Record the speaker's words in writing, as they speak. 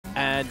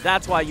And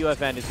that's why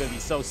UFN is going to be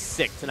so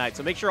sick tonight.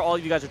 So make sure all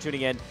of you guys are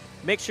tuning in.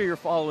 Make sure you're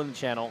following the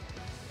channel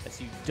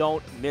so you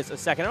don't miss a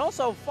second. And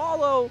also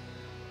follow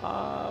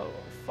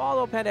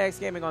Panda X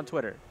Gaming on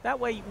Twitter. That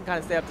way you can kind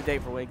of stay up to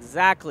date for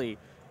exactly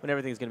when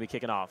everything's going to be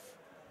kicking off.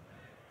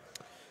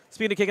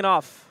 Speaking of kicking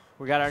off,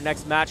 we got our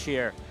next match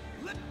here.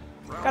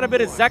 Got a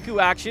bit of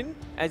Zeku action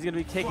as he's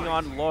going to be taking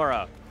on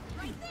Laura.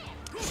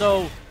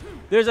 So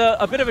there's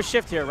a bit of a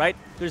shift here, right?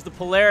 There's the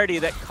polarity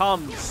that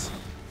comes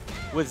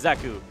with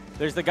Zeku.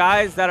 There's the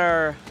guys that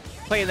are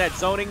playing that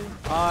zoning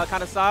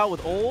kind of style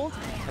with old,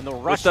 and the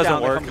rush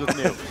down that comes with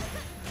new.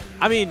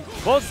 I mean,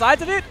 both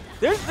sides of it,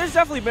 there's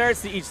definitely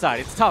merits to each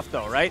side. It's tough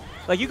though, right?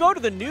 Like you go to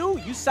the new,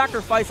 you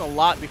sacrifice a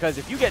lot because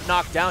if you get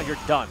knocked down, you're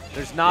done.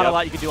 There's not a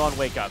lot you can do on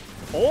wake up.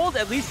 Old,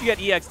 at least you get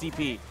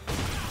EXDP.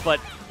 But,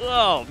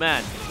 oh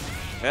man.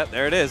 Yep,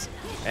 there it is.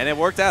 And it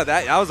worked out.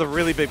 That was a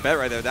really big bet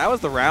right there. That was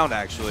the round,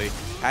 actually.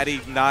 Had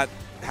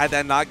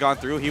that not gone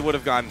through, he would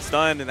have gotten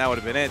stunned, and that would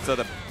have been it. So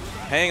the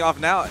paying off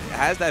now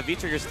has that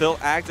V-trigger still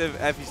active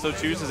if he so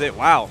chooses it.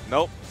 Wow,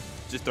 nope.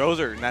 Just throws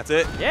her, and that's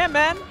it. Yeah,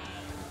 man.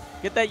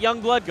 Get that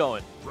young blood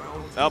going.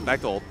 Oh,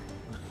 back to old.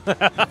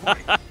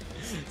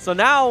 So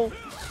now,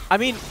 I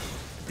mean,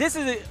 this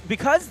is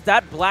because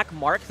that black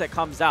mark that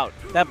comes out,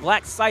 that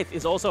black scythe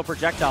is also a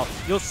projectile.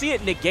 You'll see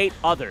it negate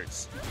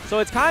others. So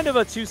it's kind of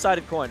a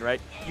two-sided coin,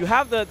 right? You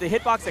have the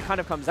hitbox that kind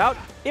of comes out.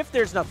 If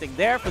there's nothing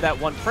there for that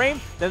one frame,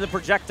 then the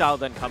projectile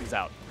then comes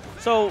out.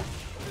 So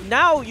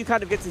now you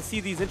kind of get to see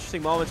these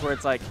interesting moments where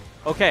it's like,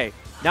 okay,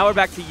 now we're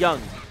back to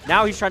Young.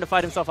 Now he's trying to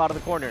fight himself out of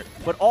the corner.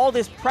 But all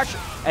this pressure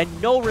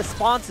and no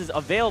responses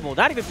available,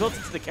 not even built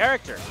into the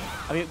character.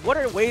 I mean, what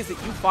are ways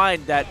that you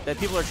find that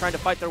people are trying to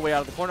fight their way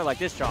out of the corner like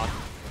this, John?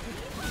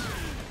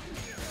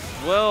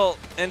 Well,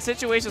 in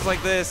situations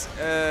like this,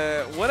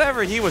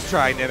 whatever he was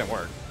trying didn't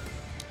work.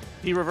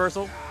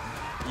 V-reversal?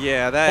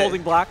 Yeah, that...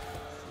 Holding block?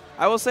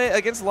 I will say,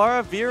 against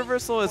Lara,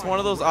 V-reversal is one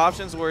of those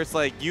options where it's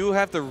like, you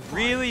have to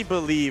really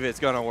believe it's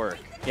going to work.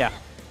 Yeah.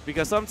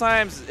 Because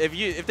sometimes,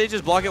 if they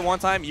just block it one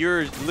time,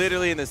 you're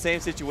literally in the same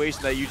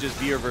situation that you just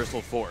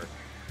V-reversal for.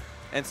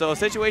 And so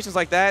situations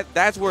like that,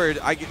 that's where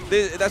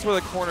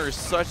the corner is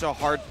such a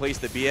hard place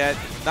to be at.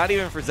 Not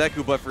even for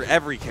Zeku, but for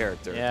every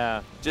character.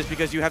 Yeah. Just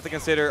because you have to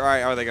consider, all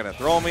right, are they going to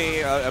throw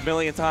me a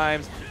million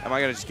times? Am I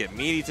going to just get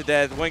meaty to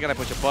death? When can I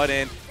push a butt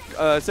in?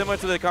 Similar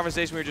to the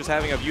conversation we were just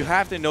having of you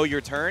have to know your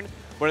turn,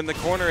 but in the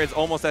corner it's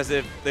almost as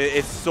if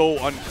it's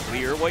so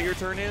unclear what your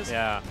turn is.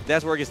 Yeah.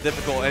 That's where it gets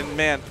difficult. And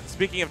man,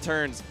 speaking of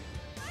turns,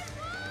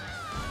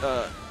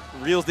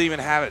 Rellz didn't even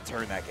have a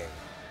turn that game.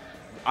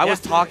 I was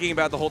talking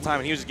about the whole time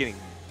and he was just getting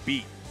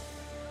beat.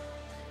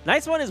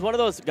 Nice1 is one of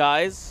those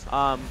guys,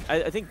 I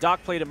think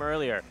Doc played him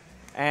earlier,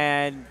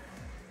 and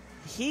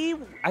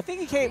I think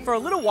he came, for a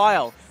little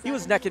while, he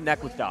was neck and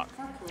neck with Doc.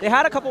 They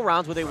had a couple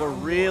rounds where they were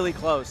really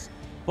close.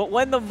 But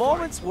when the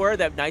moments were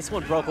that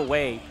Nice1 broke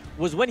away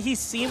was when he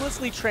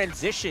seamlessly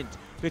transitioned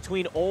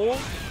between old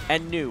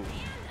and new.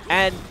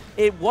 And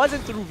it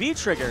wasn't through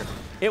V-trigger.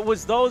 It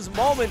was those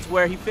moments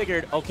where he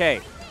figured,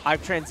 okay,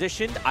 I've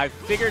transitioned, I've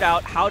figured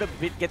out how to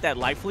get that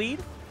life lead,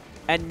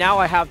 and now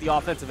I have the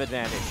offensive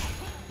advantage.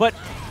 But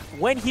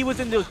when he was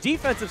in those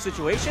defensive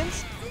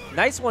situations,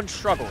 Nice1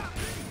 struggled.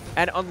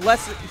 And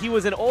unless he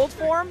was in old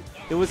form,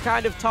 it was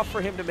kind of tough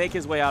for him to make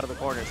his way out of the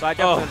corner. So I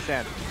definitely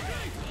understand.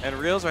 And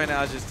Rellz right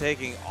now is just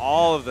taking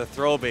all of the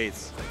throw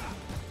baits.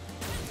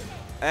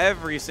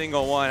 Every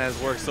single one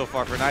has worked so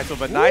far for Nice1,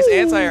 but nice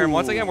anti-air. And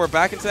once again, we're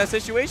back into that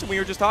situation we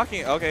were just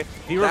talking. Okay,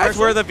 that's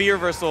where the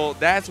V-reversal,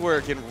 that's where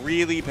it can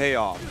really pay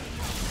off.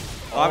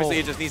 Obviously,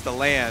 it just needs to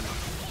land.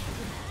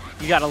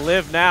 You got to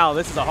live now.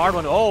 This is a hard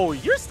one. Oh,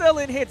 you're still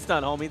in hit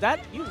stun,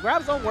 homie. You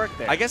grabs don't work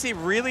there. I guess he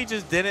really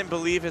just didn't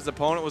believe his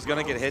opponent was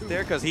going to get hit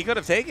there because he could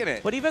have taken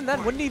it. But even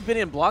then, wouldn't he have been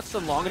in block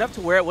stun long enough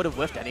to where it would have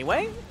whiffed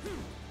anyway?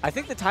 I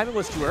think the timing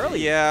was too early.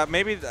 Yeah,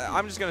 maybe.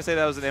 I'm just going to say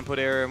that was an input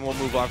error, and we'll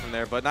move on from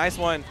there. But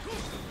Nice1,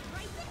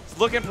 it's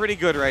looking pretty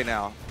good right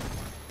now.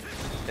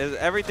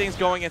 Everything's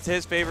going into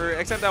his favor,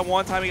 except that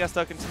one time he got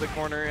stuck into the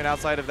corner, and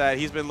outside of that,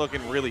 he's been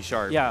looking really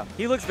sharp. Yeah,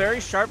 he looks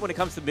very sharp when it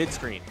comes to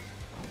mid-screen,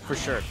 for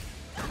sure.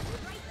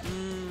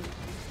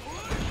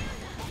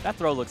 That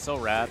throw looks so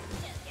rad.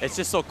 It's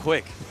just so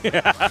quick.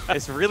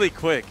 It's really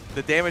quick.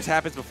 The damage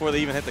happens before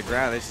they even hit the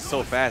ground. It's just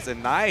so fast.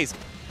 And nice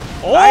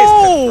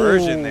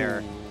conversion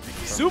there.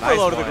 Super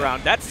low to the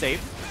ground. That's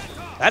safe.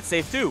 That's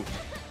safe too.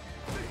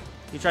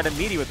 He tried to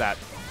meaty with that.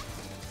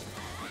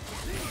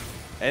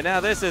 And now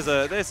this is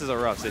a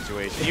rough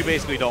situation. You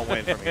basically don't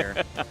win from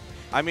here.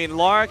 I mean,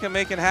 Lara can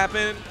make it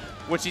happen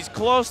when she's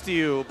close to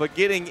you, but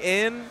getting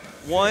in,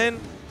 one,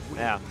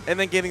 yeah, and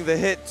then getting the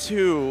hit,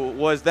 two,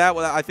 was that.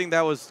 I think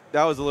that was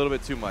a little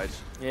bit too much.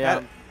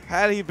 Yeah.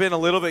 Had he been a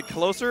little bit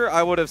closer,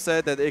 I would have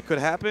said that it could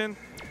happen.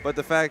 But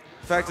the fact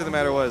of the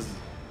matter was,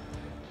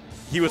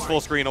 he was full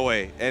screen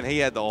away, and he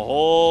had the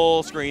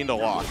whole screen to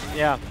walk.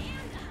 Yeah.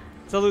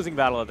 It's a losing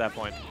battle at that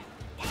point.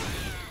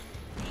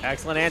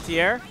 Excellent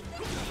anti-air.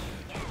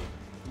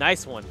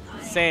 Nice1.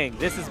 Saying,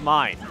 this is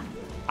mine.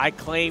 I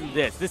claim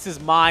this. This is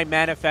my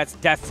manifest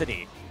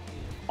destiny.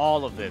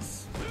 All of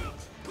this.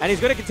 And he's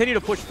going to continue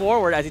to push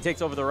forward as he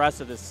takes over the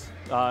rest of this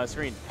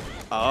screen.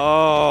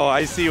 Oh,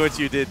 I see what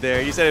you did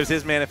there. You said it was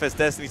his manifest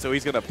destiny, so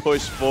he's going to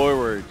push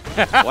forward.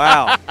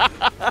 Wow.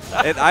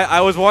 And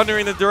I was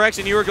wondering the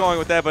direction you were going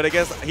with that, but I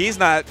guess he's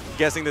not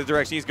guessing the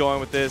direction he's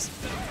going with this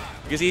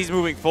because he's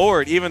moving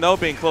forward, even though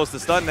being close to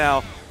stun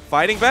now.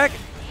 Fighting back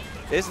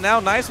is now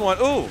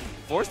Nice1. Ooh,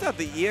 forced out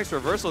the EX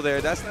reversal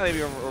there. That's not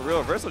even a real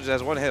reversal, just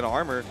has one hit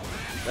armor.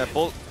 That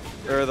bolt,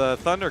 or the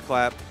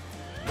thunderclap.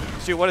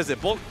 Shoot, what is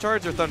it? Bolt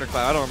charge or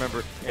thunderclap? I don't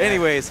remember. Yeah.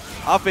 Anyways,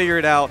 I'll figure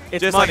it out.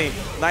 It's just money.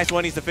 Like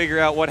Nice1 needs to figure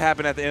out what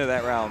happened at the end of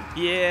that round.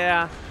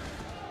 Yeah.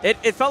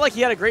 It felt like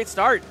he had a great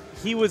start.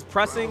 He was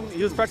pressing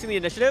the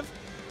initiative.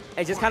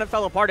 It just kind of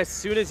fell apart as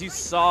soon as you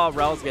saw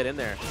Rellz get in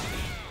there.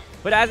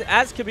 But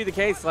as could be the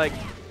case, like,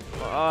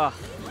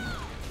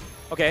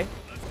 okay.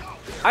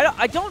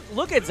 I don't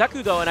look at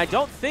Zeku though, and I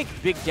don't think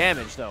big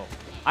damage though.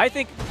 I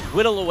think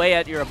whittle away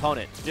at your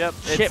opponent. Yep.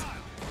 Chip.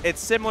 It's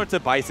similar to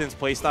Bison's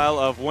playstyle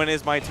of when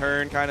is my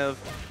turn kind of.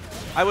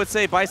 I would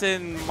say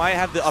Bison might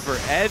have the upper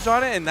edge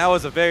on it, and that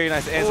was a very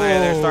nice answer.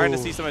 They're starting to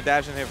see some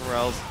adaptation here from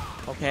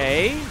Rellz.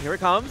 Okay, here it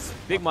comes.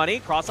 Big money.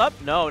 Cross up.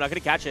 No, not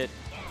going to catch it.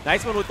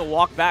 Nice1 with the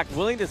walk back.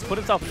 Willing to put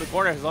himself in the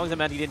corner as long as it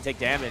meant he didn't take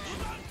damage.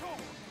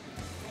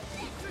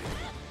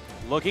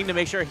 Looking to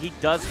make sure he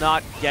does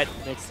not get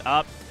mixed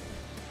up.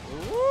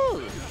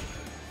 Ooh.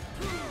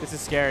 This is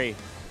scary.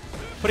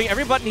 Putting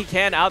every button he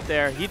can out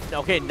there.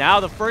 Okay,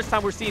 now the first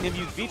time we're seeing him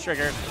use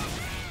V-Trigger.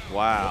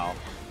 Wow.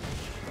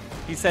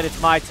 He said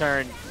it's my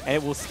turn, and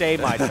it will stay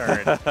my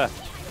turn.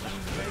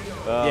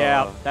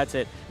 Yeah, that's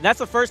it. And that's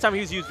the first time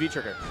he's used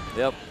V-Trigger.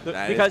 Yep,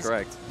 that is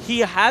correct. He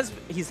has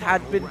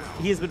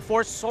been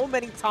forced so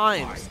many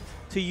times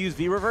to use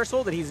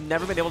V-Reversal that he's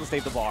never been able to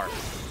save the bar.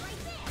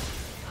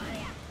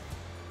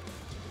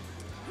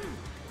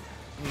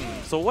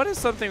 So what is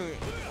something,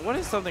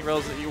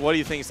 Rellz, what do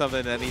you think is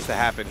something that needs to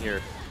happen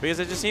here? Because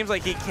it just seems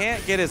like he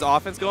can't get his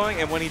offense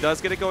going, and when he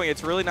does get it going,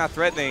 it's really not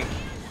threatening.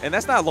 And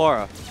that's not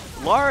Laura.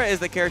 Laura is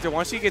the character,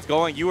 once she gets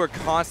going, you are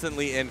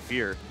constantly in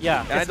fear.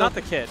 Yeah, and it's not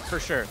the kid, for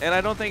sure. And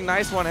I don't think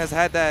Nice1 has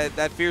had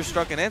that fear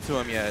struck into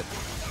him yet.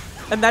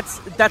 And that's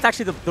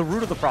actually the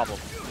root of the problem.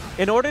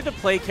 In order to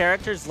play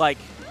characters like,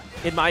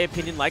 in my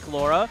opinion, like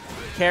Laura,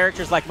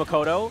 characters like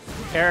Makoto,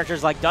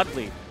 characters like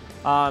Dudley,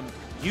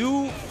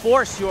 you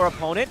force your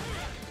opponent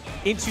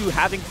into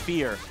having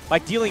fear by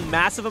dealing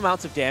massive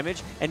amounts of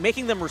damage and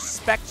making them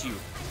respect you.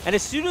 And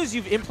as soon as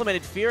you've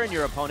implemented fear in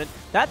your opponent,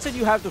 that's when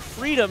you have the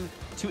freedom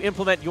to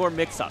implement your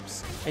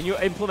mix-ups and you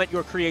implement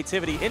your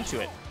creativity into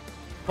it.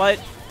 But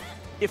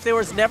if there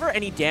was never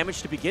any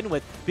damage to begin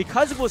with,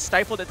 because it was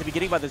stifled at the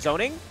beginning by the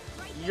zoning,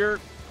 you're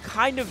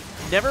kind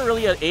of never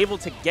really able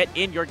to get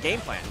in your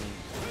game plan.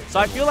 So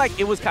I feel like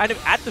it was kind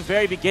of at the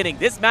very beginning.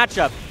 This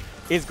matchup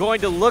is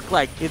going to look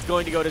like it's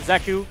going to go to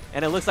Zeku,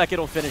 and it looks like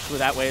it'll finish with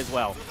that way as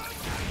well.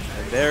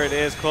 And there it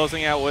is,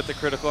 closing out with the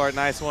critical art.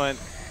 Nice1,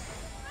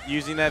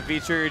 using that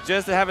feature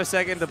just to have a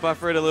second to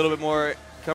buffer it a little bit more.